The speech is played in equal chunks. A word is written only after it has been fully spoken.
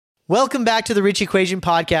Welcome back to the Rich Equation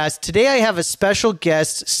podcast. Today I have a special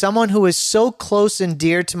guest, someone who is so close and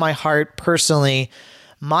dear to my heart personally.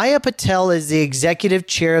 Maya Patel is the executive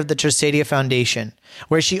chair of the Trasadia Foundation,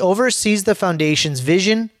 where she oversees the foundation's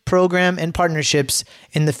vision, program, and partnerships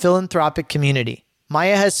in the philanthropic community.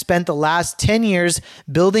 Maya has spent the last 10 years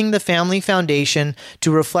building the family foundation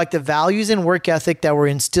to reflect the values and work ethic that were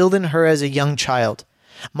instilled in her as a young child.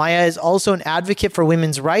 Maya is also an advocate for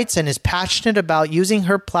women's rights and is passionate about using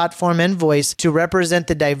her platform and voice to represent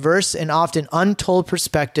the diverse and often untold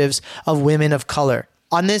perspectives of women of color.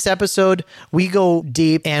 On this episode, we go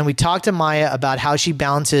deep and we talk to Maya about how she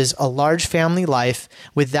balances a large family life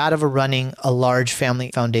with that of running a large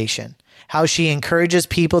family foundation, how she encourages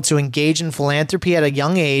people to engage in philanthropy at a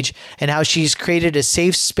young age, and how she's created a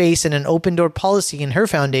safe space and an open door policy in her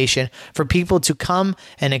foundation for people to come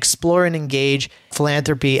and explore and engage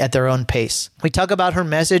philanthropy at their own pace. We talk about her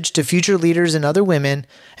message to future leaders and other women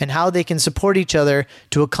and how they can support each other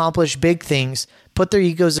to accomplish big things, put their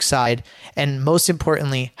egos aside, and most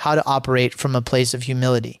importantly, how to operate from a place of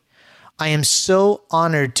humility. I am so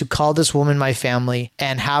honored to call this woman my family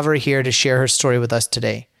and have her here to share her story with us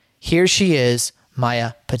today. Here she is,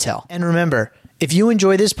 Maya Patel. And remember, if you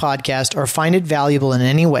enjoy this podcast or find it valuable in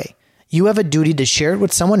any way, you have a duty to share it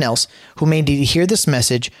with someone else who may need to hear this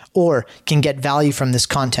message or can get value from this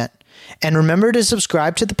content. And remember to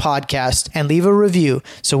subscribe to the podcast and leave a review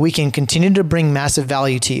so we can continue to bring massive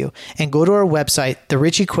value to you. And go to our website,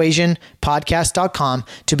 therichequationpodcast.com,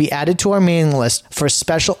 to be added to our mailing list for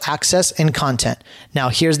special access and content. Now,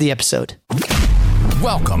 here's the episode.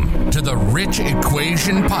 Welcome to the Rich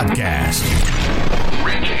Equation Podcast.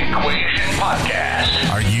 Rich Equation Podcast.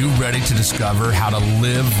 Are you ready to discover how to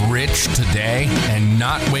live rich today and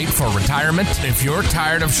not wait for retirement? If you're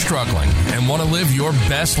tired of struggling and want to live your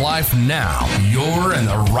best life now, you're in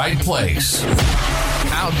the right place.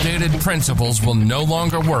 Outdated principles will no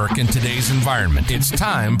longer work in today's environment. It's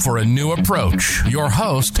time for a new approach. Your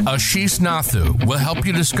host, Ashish Nathu, will help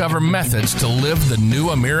you discover methods to live the new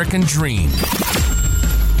American dream.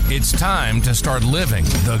 It's time to start living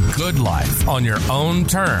the good life on your own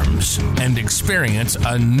terms and experience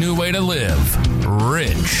a new way to live.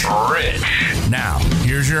 Rich. Now,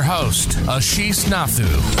 here's your host, Ashish Nathu.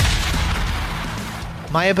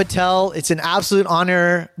 Maya Patel, it's an absolute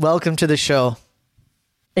honor. Welcome to the show.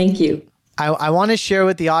 Thank you. I want to share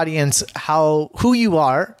with the audience who you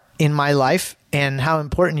are in my life and how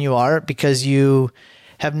important you are, because you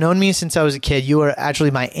have known me since I was a kid. You are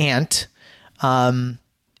actually my aunt.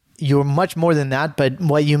 You're much more than that, but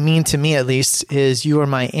what you mean to me, at least, is you are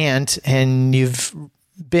my aunt, and you've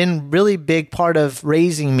been really big part of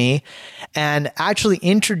raising me and actually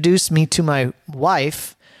introduced me to my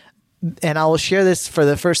wife. And I will share this for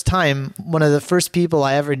the first time. One of the first people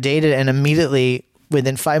I ever dated, and immediately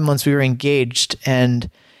within 5 months we were engaged,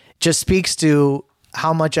 and just speaks to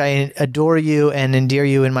how much I adore you and endear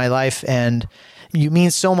you in my life. And you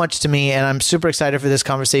mean so much to me, and I'm super excited for this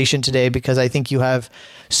conversation today because I think you have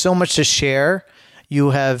so much to share. You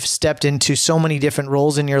have stepped into so many different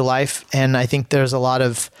roles in your life, and I think there's a lot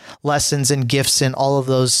of lessons and gifts in all of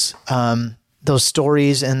those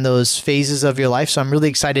stories and those phases of your life. So I'm really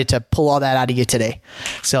excited to pull all that out of you today.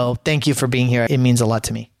 So thank you for being here. It means a lot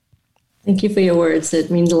to me. Thank you for your words.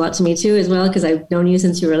 It means a lot to me too, as well, because I've known you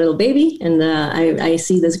since you were a little baby, and I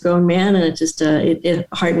see this grown man, and it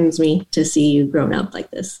heartens me to see you grown up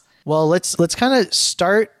like this. Well, let's kind of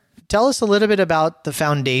start. Tell us a little bit about the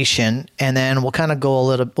foundation, and then we'll kind of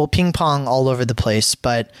we'll ping pong all over the place.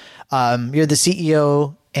 But you're the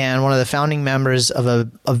CEO and one of the founding members of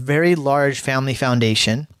a very large family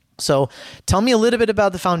foundation. So tell me a little bit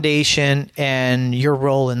about the foundation and your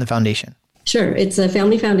role in the foundation. Sure. It's a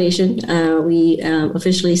family foundation. We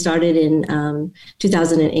officially started in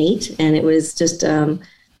 2008, and it was just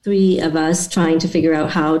three of us trying to figure out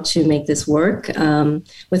how to make this work.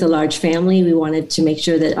 With a large family, we wanted to make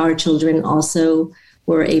sure that our children also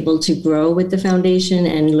were able to grow with the foundation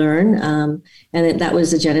and learn. And that was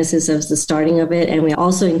the genesis of the starting of it. And we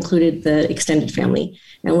also included the extended family,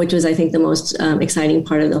 and which was, I think, the most exciting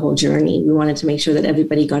part of the whole journey. We wanted to make sure that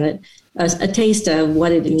everybody got a taste of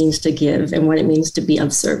what it means to give and what it means to be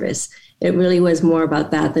of service. It really was more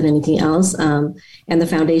about that than anything else. And the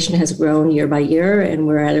foundation has grown year by year, and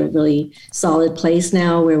we're at a really solid place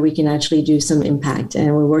now where we can actually do some impact.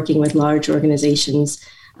 And we're working with large organizations,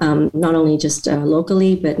 not only just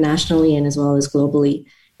locally, but nationally and as well as globally.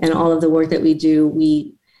 And all of the work that we do,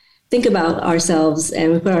 we think about ourselves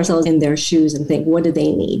and we put ourselves in their shoes and think, what do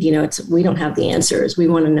they need? You know, we don't have the answers. We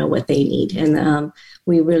want to know what they need. And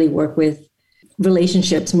we really work with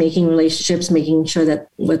relationships, making sure that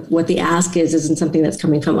what the ask isn't something that's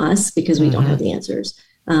coming from us because we don't have the answers.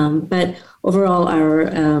 But overall,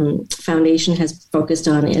 our foundation has focused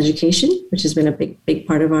on education, which has been a big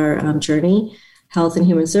part of our journey, health and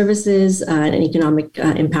human services, and economic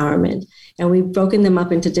empowerment. And we've broken them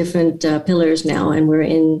up into different pillars now, and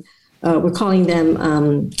we're calling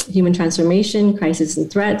them human transformation, crisis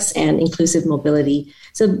and threats, and inclusive mobility.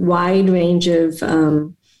 It's a wide range of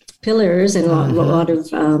pillars and a lot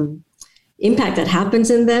of impact that happens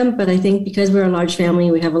in them. But I think because we're a large family,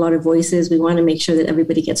 we have a lot of voices. We want to make sure that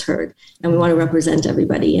everybody gets heard, and we want to represent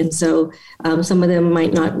everybody. And so some of them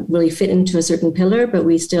might not really fit into a certain pillar, but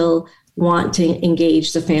we still want to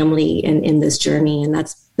engage the family in this journey. And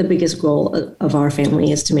that's the biggest goal of our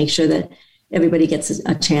family, is to make sure that everybody gets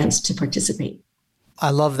a chance to participate. I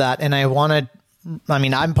love that. And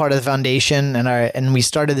I'm part of the foundation, and we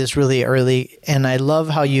started this really early, and I love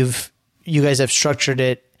how you guys have structured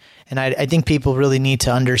it. And I think people really need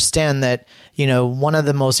to understand that, one of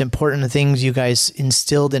the most important things you guys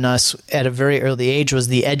instilled in us at a very early age was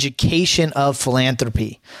the education of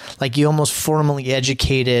philanthropy. Like, you almost formally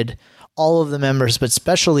educated all of the members, but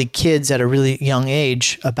especially kids at a really young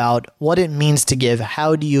age, about what it means to give.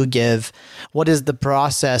 How do you give? What is the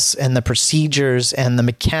process and the procedures and the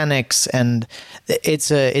mechanics? And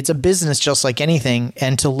it's a business just like anything.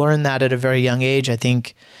 And to learn that at a very young age, I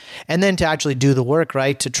think, and then to actually do the work,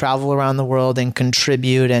 right? To travel around the world and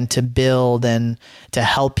contribute and to build and to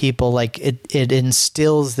help people, like it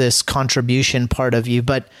instills this contribution part of you.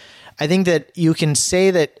 But I think that you can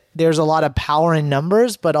say that there's a lot of power in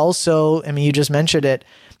numbers, but also, you just mentioned it,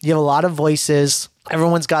 you have a lot of voices.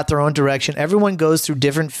 Everyone's got their own direction. Everyone goes through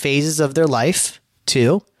different phases of their life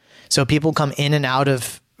too. So people come in and out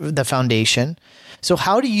of the foundation. So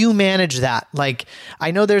how do you manage that? Like,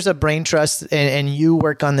 I know there's a brain trust and you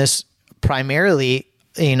work on this primarily,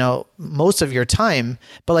 most of your time,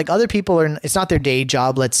 but like other people it's not their day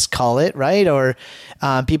job, let's call it, right? Or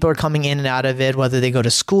people are coming in and out of it, whether they go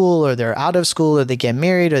to school or they're out of school or they get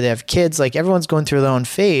married or they have kids. Like, everyone's going through their own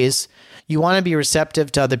phase. You want to be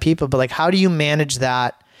receptive to other people, but like, how do you manage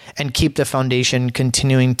that and keep the foundation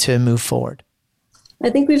continuing to move forward? I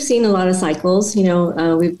think we've seen a lot of cycles.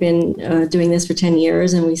 We've been doing this for 10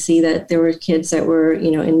 years, and we see that there were kids that were,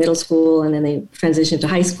 in middle school, and then they transitioned to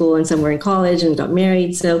high school, and some were in college and got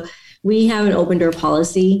married. So we have an open door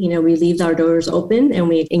policy. We leave our doors open, and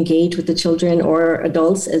we engage with the children or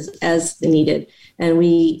adults as needed. And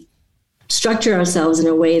we structure ourselves in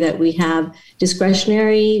a way that we have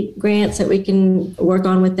discretionary grants that we can work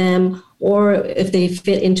on with them, or if they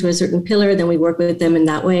fit into a certain pillar, then we work with them in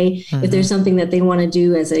that way. Mm-hmm. If there's something that they want to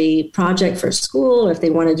do as a project for school, or if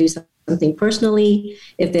they want to do something personally,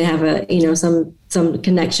 if they have some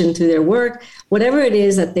connection to their work, whatever it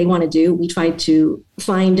is that they want to do, we try to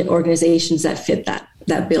find organizations that fit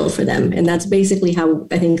that bill for them. And that's basically how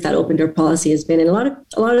I think that open door policy has been. And a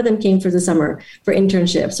lot of them came for the summer for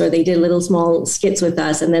internships, or they did little small skits with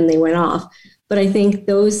us and then they went off. But I think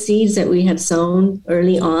those seeds that we had sown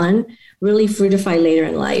early on really fructify later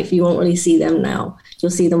in life. You won't really see them now.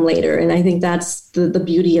 You'll see them later. And I think that's the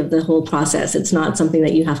beauty of the whole process. It's not something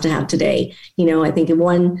that you have to have today. I think in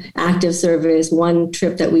one active service, one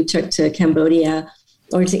trip that we took to Cambodia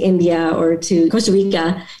or to India or to Costa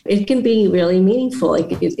Rica, it can be really meaningful.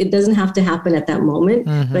 It doesn't have to happen at that moment.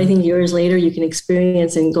 Mm-hmm. But I think years later, you can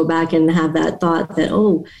experience and go back and have that thought that,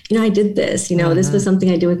 I did this. Mm-hmm. This was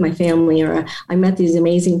something I did with my family, or I met these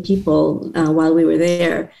amazing people while we were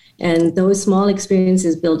there. And those small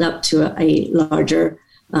experiences build up to a larger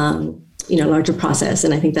process.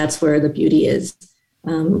 And I think that's where the beauty is.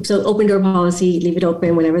 So open door policy, leave it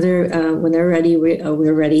open whenever when they're ready,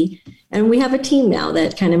 we're ready. And we have a team now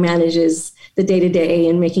that kind of manages the day to day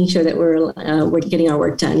and making sure that we're getting our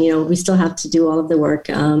work done. We still have to do all of the work.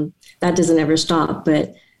 That doesn't ever stop,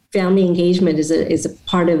 but family engagement is a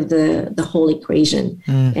part of the whole equation.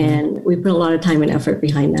 Mm-hmm. And we put a lot of time and effort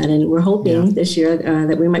behind that. And we're hoping this year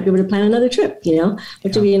that we might be able to plan another trip,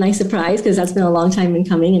 which would be a nice surprise, because that's been a long time in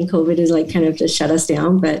coming, and COVID is like kind of just shut us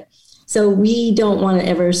down. But so we don't want to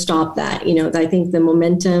ever stop that. I think the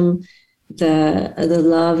momentum, the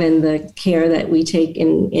love and the care that we take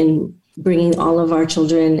in bringing all of our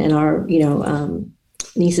children and our,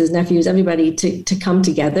 nieces, nephews, everybody to come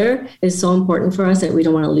together is so important for us that we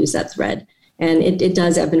don't want to lose that thread. And it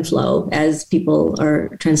does ebb and flow as people are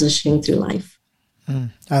transitioning through life.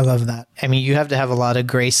 I love that. You have to have a lot of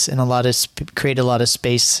grace and create a lot of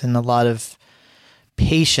space and a lot of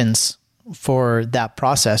patience for that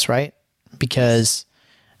process, right? Because,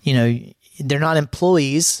 they're not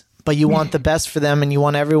employees, but you want the best for them, and you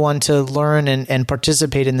want everyone to learn and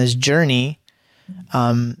participate in this journey.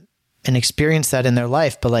 and experience that in their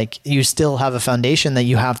life, but like you still have a foundation that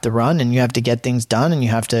you have to run and you have to get things done and you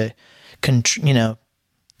have to,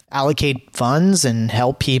 allocate funds and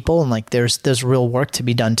help people. And like, there's real work to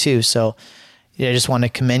be done too. So yeah, I just want to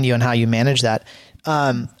commend you on how you manage that.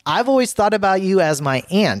 I've always thought about you as my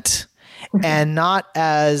aunt and not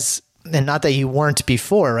that you weren't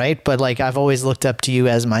before, right? But like, I've always looked up to you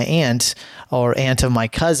as my aunt or aunt of my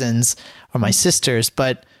cousins or my sisters,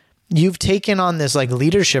 but you've taken on this like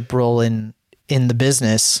leadership role in the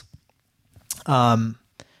business.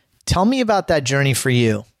 Tell me about that journey for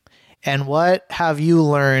you and what have you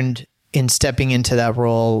learned in stepping into that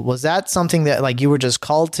role? Was that something that like you were just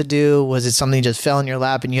called to do? Was it something that just fell in your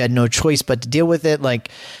lap and you had no choice but to deal with it? Like,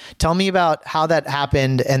 tell me about how that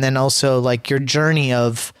happened. And then also like your journey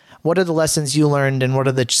of what are the lessons you learned and what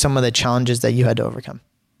are some of the challenges that you had to overcome?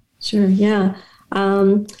 Sure. Yeah.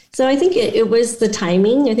 So I think it was the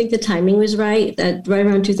timing. I think the timing was right. That right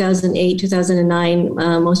around 2008, 2009,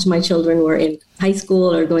 most of my children were in high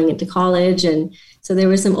school or going into college. And so there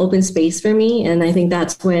was some open space for me. And I think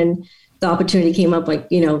that's when the opportunity came up, like,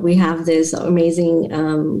 we have this amazing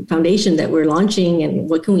foundation that we're launching and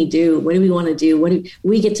what can we do? What do we want to do? What do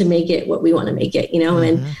we get to make it what we want to make it,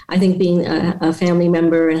 And I think being a family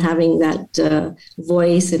member and having that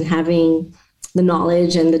voice and having the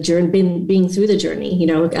knowledge and the journey, being through the journey,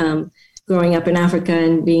 growing up in Africa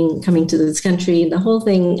and coming to this country, the whole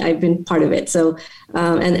thing, I've been part of it. So,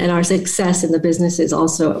 and our success in the businesses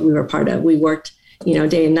also we were part of. We worked,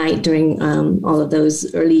 day and night during all of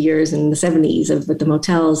those early years in the 70s with the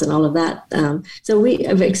motels and all of that. So we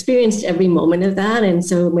have experienced every moment of that. And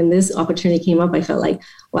so when this opportunity came up, I felt like,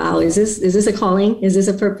 wow, is this a calling? Is this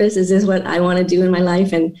a purpose? Is this what I want to do in my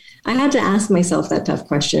life? And I had to ask myself that tough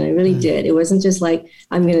question. I really did. It wasn't just like,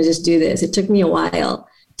 I'm going to just do this. It took me a while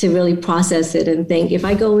to really process it and think, if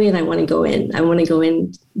I go in, I want to go in. I want to go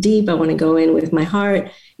in deep. I want to go in with my heart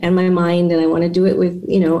and my mind. And I want to do it with,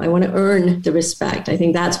 I want to earn the respect. I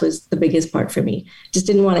think that was the biggest part for me. Just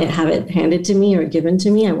didn't want to have it handed to me or given to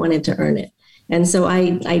me. I wanted to earn it. And so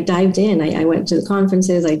I dived in. I went to the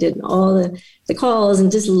conferences. I did all the calls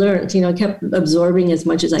and just learned, kept absorbing as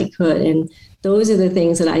much as I could. And those are the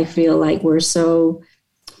things that I feel like were so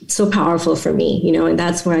powerful for me, and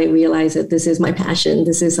that's where I realized that this is my passion.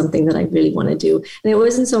 This is something that I really want to do. And it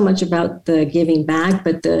wasn't so much about the giving back,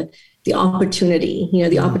 but the opportunity,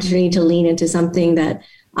 the opportunity to lean into something that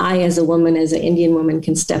I, as a woman, as an Indian woman,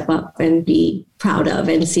 can step up and be proud of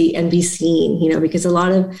and see and be seen, because a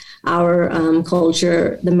lot of our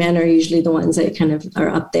culture, the men are usually the ones that kind of are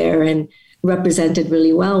up there and represented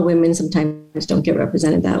really well. Women sometimes don't get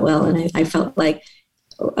represented that well. And I felt like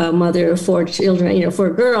a mother of 4 children, 4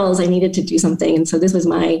 girls, I needed to do something. And so this was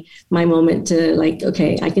my moment to like,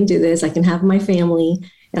 okay, I can do this. I can have my family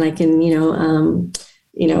and I can,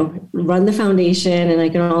 run the foundation and I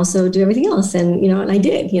can also do everything else. And, and I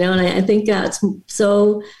did, and I think that's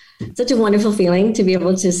such a wonderful feeling to be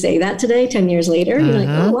able to say that today, 10 years later. You're like,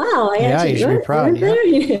 oh, wow, I actually, you should be proud.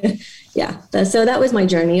 Yeah. Yeah. So that was my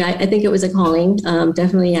journey. I think it was a calling.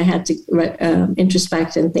 Definitely I had to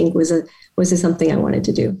introspect and think, was this something I wanted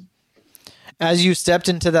to do? As you stepped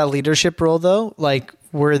into that leadership role though, like,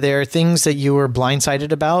 were there things that you were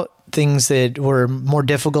blindsided about, things that were more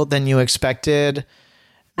difficult than you expected?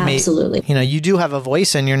 Absolutely. You do have a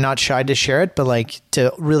voice and you're not shy to share it, but like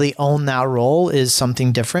to really own that role is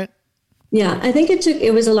something different. Yeah, I think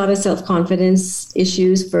it was a lot of self-confidence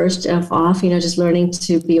issues first off, just learning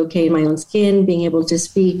to be okay in my own skin, being able to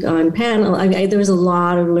speak on panel. There was a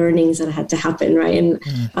lot of learnings that had to happen, right? And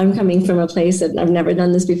I'm coming from a place that I've never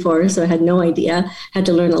done this before, so I had no idea. Had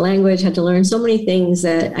to learn the language, had to learn so many things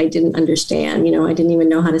that I didn't understand. I didn't even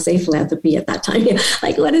know how to say philanthropy at that time.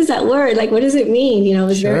 Like, what is that word? Like, what does it mean?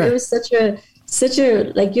 It was such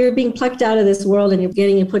a like you're being plucked out of this world and you're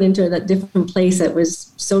getting put into that different place that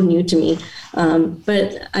was so new to me.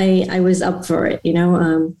 But I was up for it,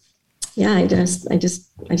 I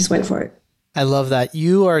just went for it. I love that.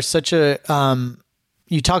 You are such a,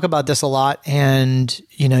 you talk about this a lot and,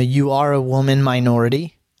 you are a woman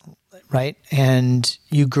minority, right? And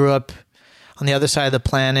you grew up on the other side of the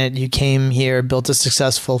planet. You came here, built a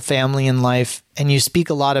successful family and life, and you speak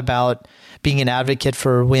a lot about being an advocate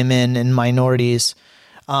for women and minorities.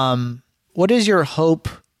 What is your hope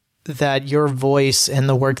that your voice and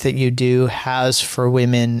the work that you do has for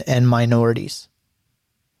women and minorities?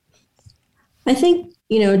 I think,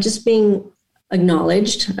 just being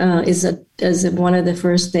acknowledged is one of the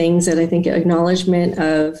first things that I think acknowledgement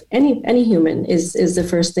of any human is the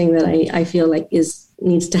first thing that I feel like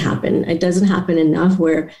needs to happen. It doesn't happen enough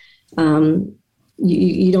where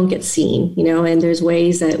you don't get seen, and there's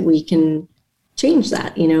ways that we can change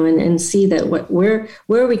that, and see that where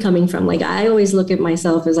are we coming from? Like, I always look at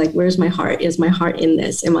myself as like, where's my heart? Is my heart in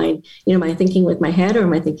this? Am I thinking with my head or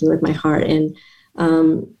am I thinking with my heart? And,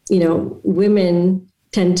 women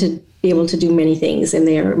tend to be able to do many things, and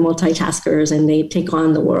they are multitaskers and they take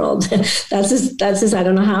on the world. that's just, I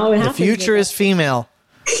don't know how it happens. The future is female.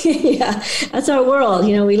 Yeah, that's our world.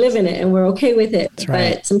 We live in it and we're okay with it. That's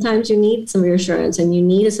right. But sometimes you need some reassurance and you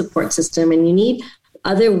need a support system and you need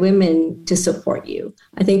other women to support you.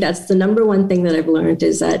 I think that's the number one thing that I've learned,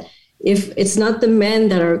 is that if it's not the men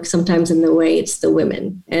that are sometimes in the way, it's the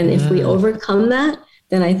women. And if we overcome that,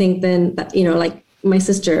 then I think like my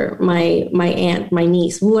sister, my aunt, my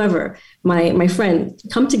niece, whoever, my friend,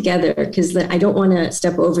 come together, because I don't want to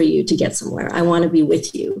step over you to get somewhere. I want to be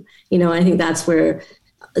with you. I think that's where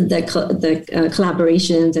the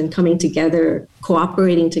collaborations and coming together,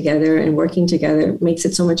 cooperating together and working together makes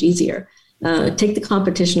it so much easier. Take the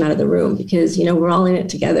competition out of the room, because, we're all in it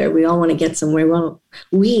together. We all want to get somewhere.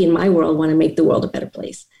 We in my world want to make the world a better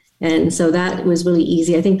place. And so that was really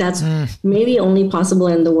easy. I think that's maybe only possible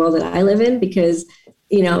in the world that I live in, because,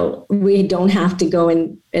 we don't have to go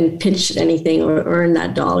and pitch anything or earn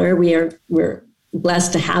that dollar. We're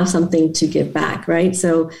blessed to have something to give back, right?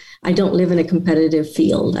 So I don't live in a competitive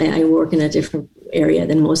field. I work in a different area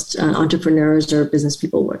than most entrepreneurs or business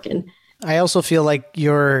people work in. I also feel like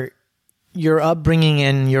your upbringing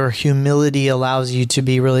and your humility allows you to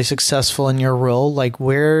be really successful in your role. Like,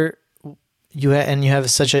 where you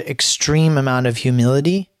have such an extreme amount of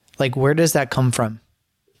humility. Like, where does that come from?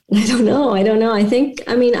 I don't know. I think,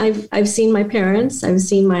 I've seen my parents, I've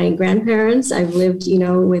seen my grandparents, I've lived,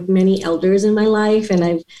 with many elders in my life,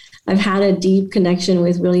 and I've had a deep connection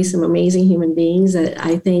with really some amazing human beings that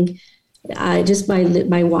I think just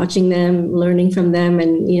by watching them, learning from them,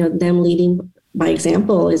 and, them leading by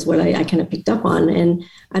example is what I kind of picked up on. And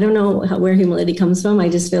I don't know where humility comes from. I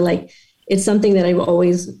just feel like it's something that I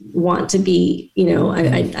always want to be,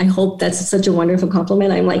 I hope that's such a wonderful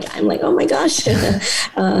compliment. I'm like, oh my gosh,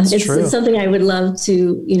 it's something I would love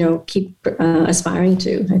to, keep aspiring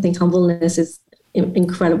to. I think humbleness is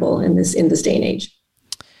incredible in this day and age.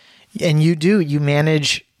 And you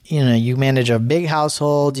manage a big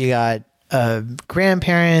household. You got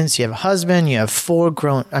grandparents, you have a husband, you have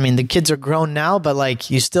the kids are grown now, but like,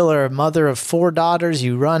 you still are a mother of 4 daughters.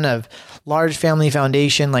 You run a large family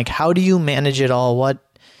foundation. Like, how do you manage it all? What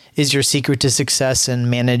is your secret to success in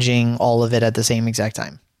managing all of it at the same exact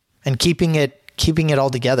time and keeping it all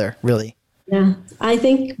together, really? Yeah, I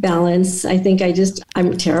think balance. I think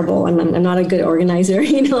I'm terrible. I'm not a good organizer.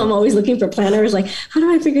 I'm always looking for planners. Like, how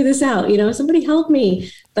do I figure this out? Somebody help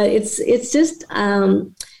me. But it's just,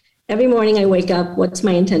 every morning I wake up, what's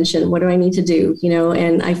my intention? What do I need to do?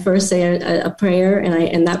 And I first say a prayer,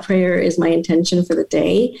 and that prayer is my intention for the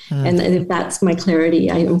day. And if that's my clarity,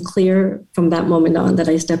 I am clear from that moment on that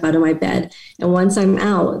I step out of my bed. And once I'm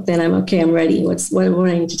out, then I'm okay, I'm ready. What do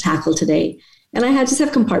I need to tackle today? And I just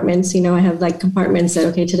have compartments, I have like compartments that,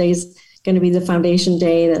 okay, today's going to be the foundation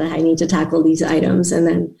day that I need to tackle these items. And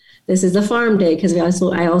then this is the farm day, because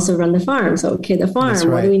I also run the farm. So, okay, the farm, right.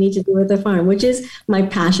 What do we need to do with the farm, which is my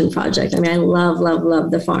passion project. I love, love,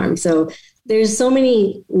 love the farm. So there's so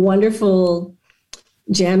many wonderful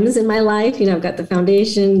gems in my life. I've got the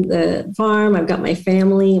foundation, the farm, I've got my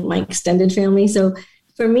family, my extended family. So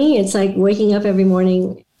for me, it's like waking up every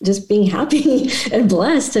morning, just being happy and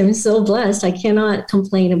blessed. I'm so blessed. I cannot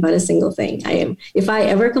complain about a single thing. If I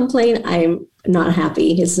ever complain, I'm not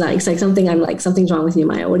happy. It's like something, I'm like, something's wrong with you,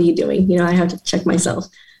 Maya. What are you doing? I have to check myself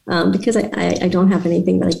because I don't have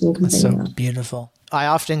anything that I can complain about. That's so beautiful. I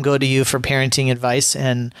often go to you for parenting advice,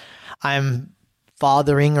 and I'm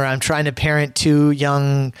fathering, or I'm trying to parent 2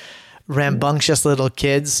 young, rambunctious little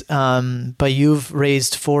kids. But you've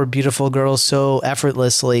raised 4 beautiful girls so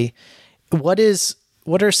effortlessly. What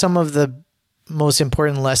are some of the most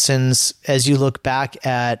important lessons as you look back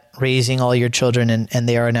at raising all your children, and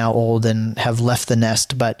they are now old and have left the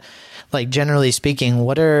nest? But like, generally speaking,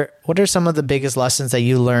 what are some of the biggest lessons that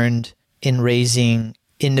you learned in raising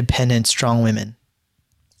independent, strong women?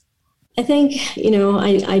 I think,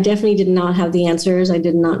 I definitely did not have the answers. I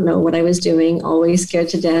did not know what I was doing, always scared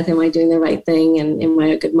to death. Am I doing the right thing? And am I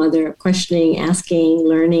a good mother? Questioning, asking,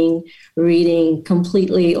 learning, reading,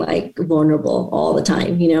 completely like vulnerable all the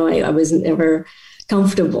time. I was never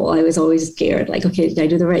comfortable. I was always scared, like, okay, did I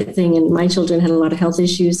do the right thing? And my children had a lot of health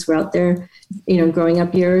issues throughout their, growing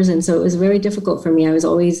up years. And so it was very difficult for me. I was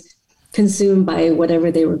always consumed by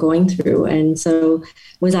whatever they were going through. And so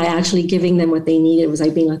was I actually giving them what they needed? Was I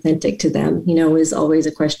being authentic to them? Was always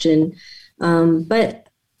a question. But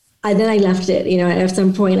then I left it, at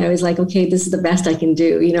some point I was like, okay, this is the best I can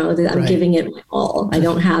do. I'm giving it my all. I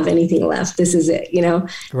don't have anything left. This is it,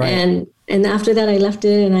 Right. And after that I left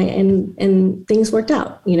it and things worked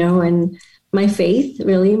out, and my faith,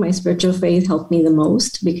 really, my spiritual faith helped me the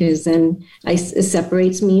most, because then it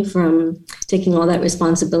separates me from taking all that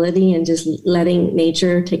responsibility and just letting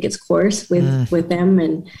nature take its course with them.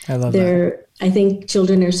 And I love that. I think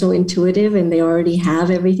children are so intuitive and they already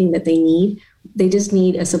have everything that they need. They just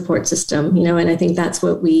need a support system, and I think that's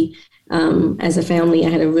what we, as a family, I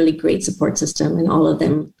had a really great support system, and all of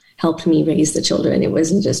them helped me raise the children. It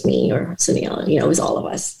wasn't just me or Sunil, it was all of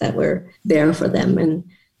us that were there for them. And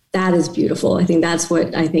that is beautiful. I think that's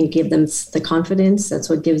what give them the confidence. That's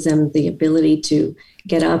what gives them the ability to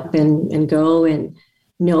get up and go and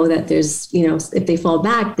know that there's, if they fall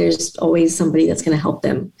back, there's always somebody that's going to help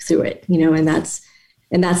them through it, and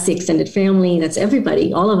that's the extended family. That's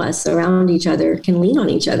everybody, all of us around each other can lean on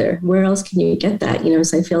each other. Where else can you get that?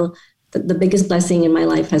 So I feel that the biggest blessing in my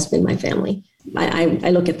life has been my family. I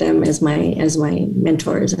look at them as my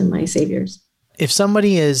mentors and my saviors. If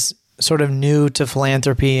somebody is sort of new to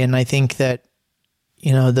philanthropy, and I think that,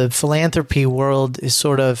 the philanthropy world is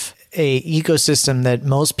sort of a ecosystem that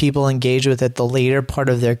most people engage with at the later part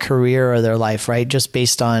of their career or their life, right? Just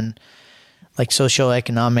based on like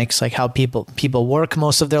socioeconomics, like how people work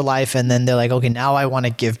most of their life, and then they're like, okay, now I want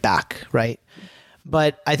to give back, right?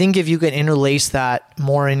 But I think if you could interlace that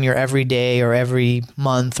more in your everyday or every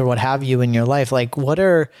month or what have you in your life, like what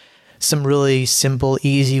are some really simple,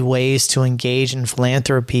 easy ways to engage in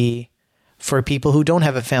philanthropy for people who don't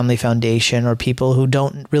have a family foundation or people who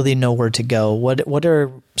don't really know where to go? What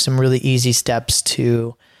are some really easy steps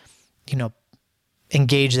to,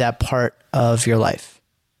 engage that part of your life?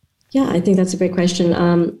 Yeah, I think that's a great question.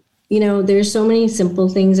 There's so many simple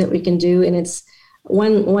things that we can do. And it's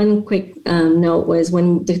one quick note was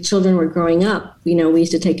when the children were growing up, we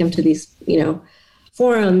used to take them to these,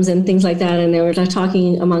 forums and things like that. And they were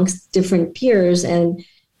talking amongst different peers. And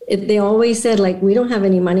they always said, like, we don't have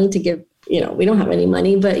any money to give, we don't have any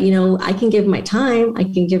money, but, I can give my time. I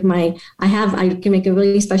can give I can make a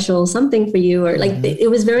really special something for you. Or like, it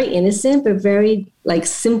was very innocent, but very like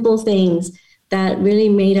simple things that really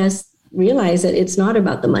made us realize that it's not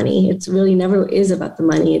about the money. It's really never is about the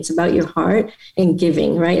money. It's about your heart and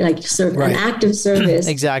giving, right? Like an act of service.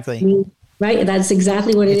 Exactly. Right. That's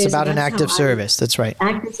exactly what it is. It's about an act of service. That's right.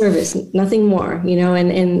 Act of service, nothing more,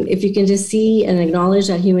 and if you can just see and acknowledge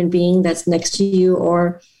that human being that's next to you,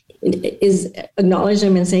 or is acknowledge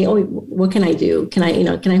them and say, oh, what can I do? Can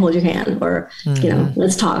I hold your hand? Or,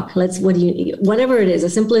 let's talk. Whatever it is, the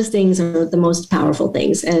simplest things are the most powerful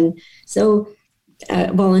things. And so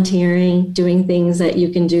volunteering, doing things that you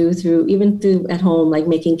can do through at home, like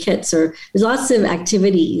making kits, or there's lots of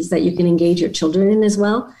activities that you can engage your children in as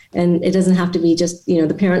well. And it doesn't have to be just,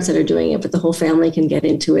 the parents that are doing it, but the whole family can get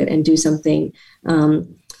into it and do something,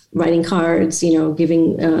 writing cards,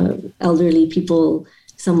 giving elderly people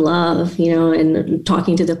some love, and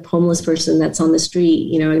talking to the homeless person that's on the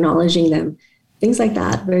street, acknowledging them, things like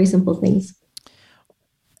that. Very simple things.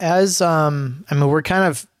 As, we're kind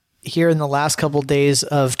of here in the last couple of days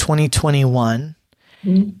of 2021.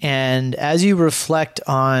 Mm-hmm. And as you reflect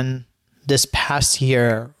on this past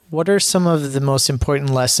year, what are some of the most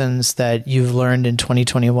important lessons that you've learned in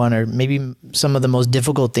 2021, or maybe some of the most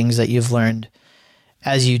difficult things that you've learned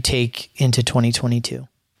as you take into 2022?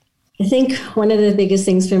 I think one of the biggest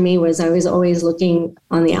things for me was I was always looking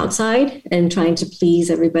on the outside and trying to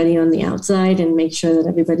please everybody on the outside and make sure that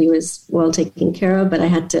everybody was well taken care of. But I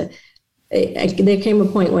had to, there came a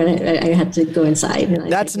point when I had to go inside. And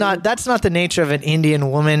that's not the nature of an Indian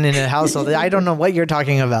woman in a household. I don't know what you're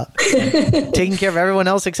talking about. Taking care of everyone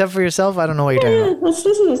else except for yourself. I don't know what you're talking about.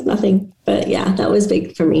 That's nothing. But yeah, that was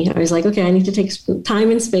big for me. I was like, okay, I need to take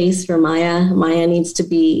time and space for Maya. Maya needs to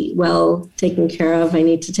be well taken care of. I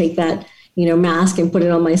need to take that, mask and put it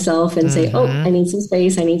on myself and say, oh, I need some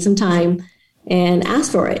space. I need some time, and ask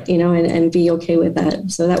for it, and be okay with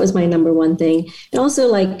that. So that was my number one thing. And also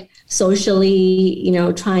like, socially,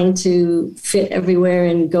 trying to fit everywhere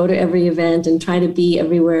and go to every event and try to be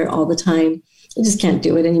everywhere all the time. I just can't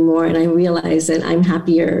do it anymore. And I realize that I'm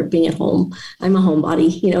happier being at home. I'm a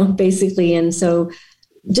homebody, basically. And so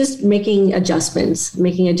just making adjustments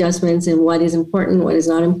in what is important, what is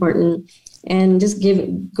not important, and just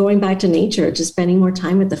going back to nature, just spending more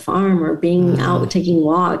time at the farm or being out taking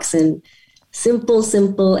walks, and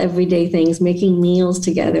simple, everyday things, making meals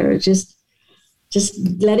together, just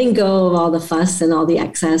letting go of all the fuss and all the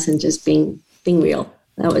excess and just being real.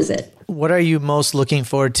 That was it. What are you most looking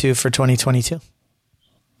forward to for 2022?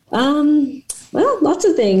 Well, lots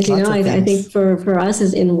of things. I think for us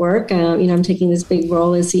is in work. I'm taking this big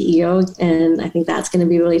role as CEO, and I think that's going to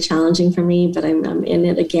be really challenging for me. But I'm in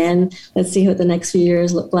it again. Let's see what the next few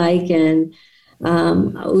years look like, and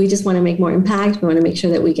we just want to make more impact. We want to make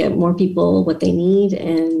sure that we get more people what they need,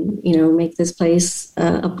 and make this place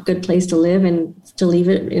a good place to live, and to leave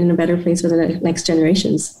it in a better place for the next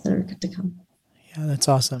generations that are to come. Yeah, that's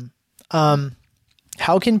awesome.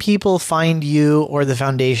 How can people find you or the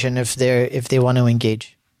foundation if they want to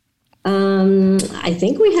engage? I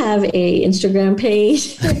think we have a Instagram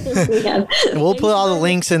page. We'll put all the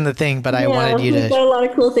links in the thing, but I wanted you to. We've got a lot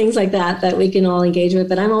of cool things like that we can all engage with.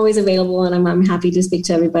 But I'm always available, and I'm happy to speak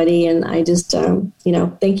to everybody. And I just,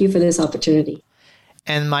 thank you for this opportunity.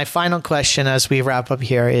 And my final question as we wrap up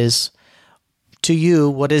here is, to you,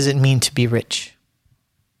 what does it mean to be rich?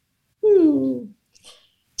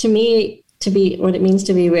 To me, what it means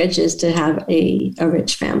to be rich is to have a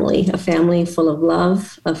rich family, a family full of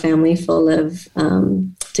love, a family full of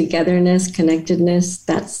togetherness, connectedness.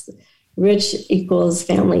 That's rich equals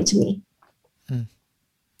family to me.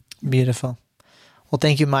 Beautiful. Well,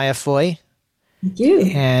 thank you, Maya Foy. Thank you.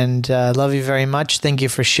 And love you very much. Thank you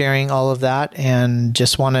for sharing all of that, and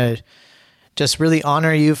just want to really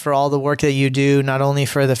honor you for all the work that you do, not only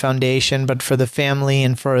for the foundation, but for the family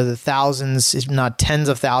and for the thousands, if not tens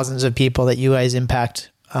of thousands of people that you guys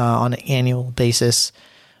impact on an annual basis.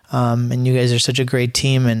 And you guys are such a great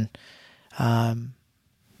team, and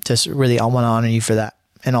just really, I want to honor you for that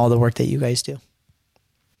and all the work that you guys do.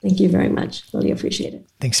 Thank you very much. Really appreciate it.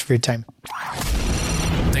 Thanks for your time.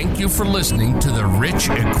 Thank you for listening to the Rich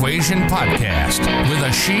Equation Podcast with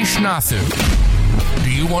Ashish Nathu.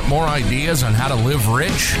 Do you want more ideas on how to live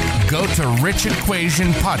rich? Go to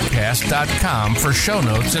richequationpodcast.com for show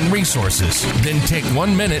notes and resources. Then take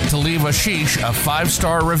 1 minute to leave Ashish a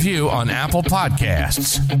 5-star review on Apple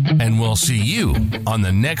Podcasts. And we'll see you on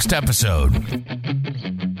the next episode.